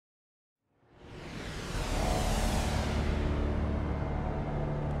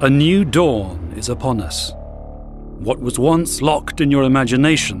A new dawn is upon us. What was once locked in your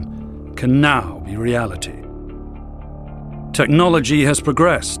imagination can now be reality. Technology has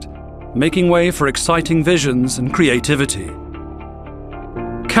progressed, making way for exciting visions and creativity.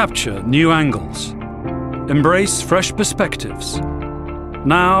 Capture new angles. Embrace fresh perspectives.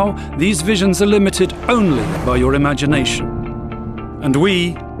 Now, these visions are limited only by your imagination, and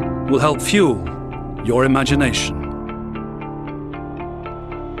we will help fuel your imagination.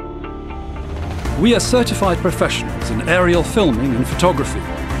 We are certified professionals in aerial filming and photography,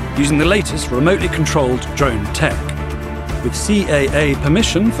 using the latest remotely controlled drone tech. With CAA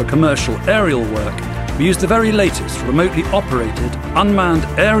permission for commercial aerial work, we use the very latest remotely operated, unmanned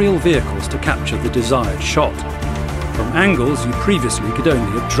aerial vehicles to capture the desired shot, from angles you previously could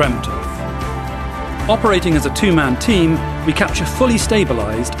only have dreamt of. Operating as a two-man team, we capture fully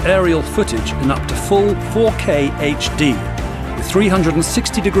stabilized aerial footage in up to full 4K HD, with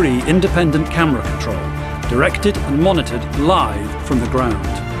 360-degree independent camera control, directed and monitored live from the ground.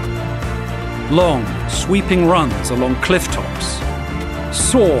 Long, sweeping runs along cliff tops.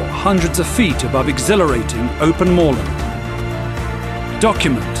 Soar hundreds of feet above exhilarating open moorland.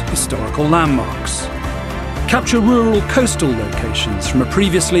 Document historical landmarks. Capture rural coastal locations from a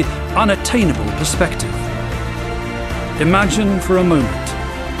previously unattainable perspective. Imagine for a moment.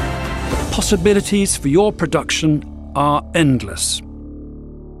 The possibilities for your production are endless.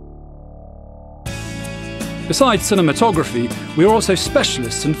 Besides cinematography, we are also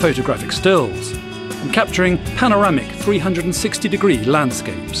specialists in photographic stills and capturing panoramic 360-degree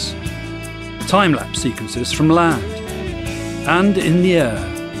landscapes, time-lapse sequences from land and in the air.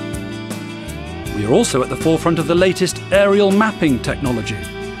 We are also at the forefront of the latest aerial mapping technology.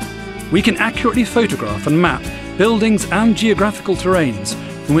 We can accurately photograph and map buildings and geographical terrains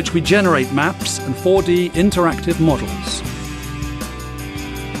from which we generate maps and 4D interactive models.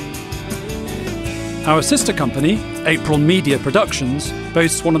 Our sister company, Aerial Media Productions,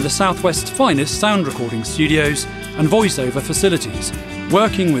 boasts one of the Southwest's finest sound recording studios and voiceover facilities,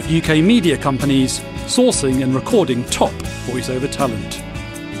 working with UK media companies, sourcing and recording top voiceover talent.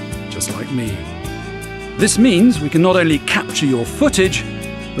 Just like me. This means we can not only capture your footage,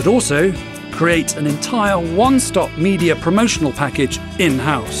 but also create an entire one-stop media promotional package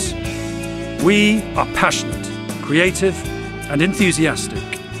in-house. We are passionate, creative, and enthusiastic.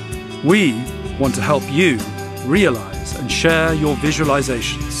 We want to help you realize and share your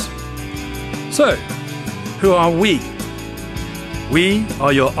visualizations. So, who are we? We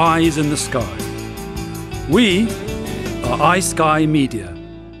are your eyes in the sky. We are Sky Media.